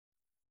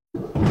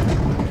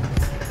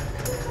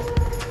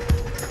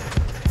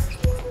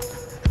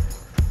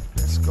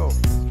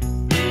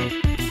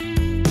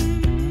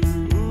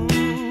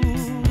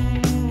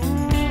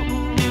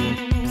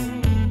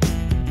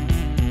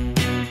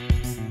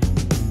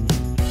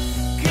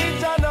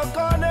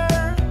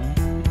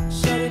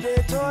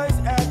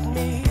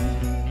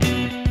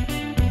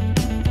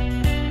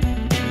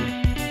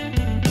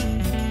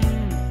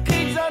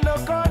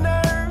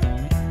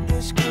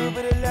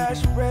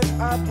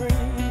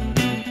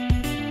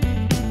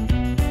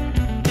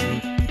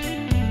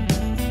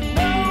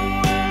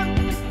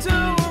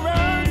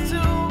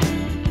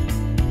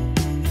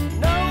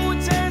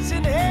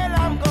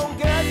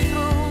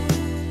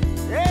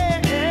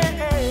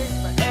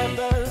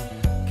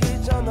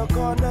the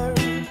corner,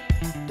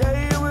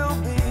 they will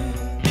be.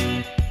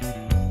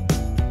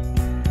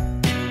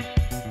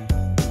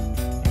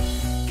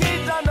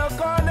 Kids on the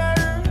corner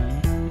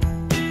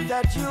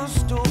that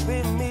used to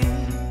be me.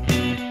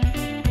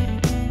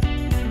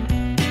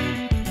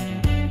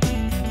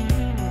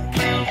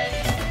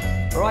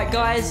 Alright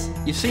guys,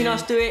 you've seen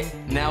us do it,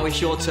 now it's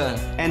your turn.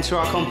 Enter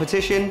our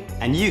competition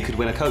and you could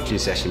win a coaching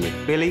session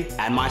with Billy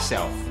and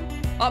myself.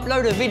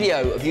 Upload a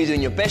video of you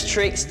doing your best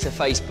tricks to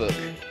Facebook.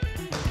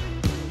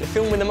 The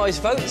film with the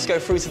most votes go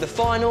through to the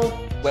final,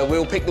 where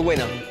we'll pick the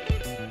winner.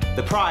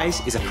 The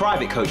prize is a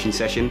private coaching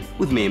session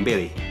with me and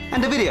Billy,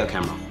 and a video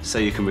camera, so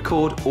you can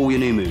record all your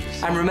new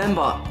moves. And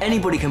remember,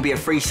 anybody can be a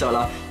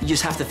freestyler, you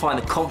just have to find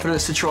the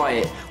confidence to try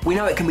it. We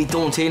know it can be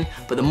daunting,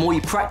 but the more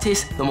you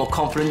practice, the more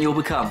confident you'll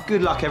become.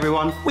 Good luck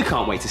everyone, we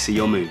can't wait to see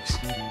your moves.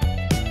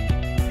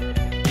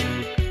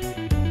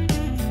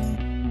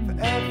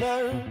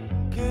 Forever,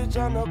 kids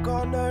on the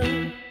corner,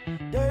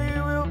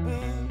 they will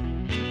be.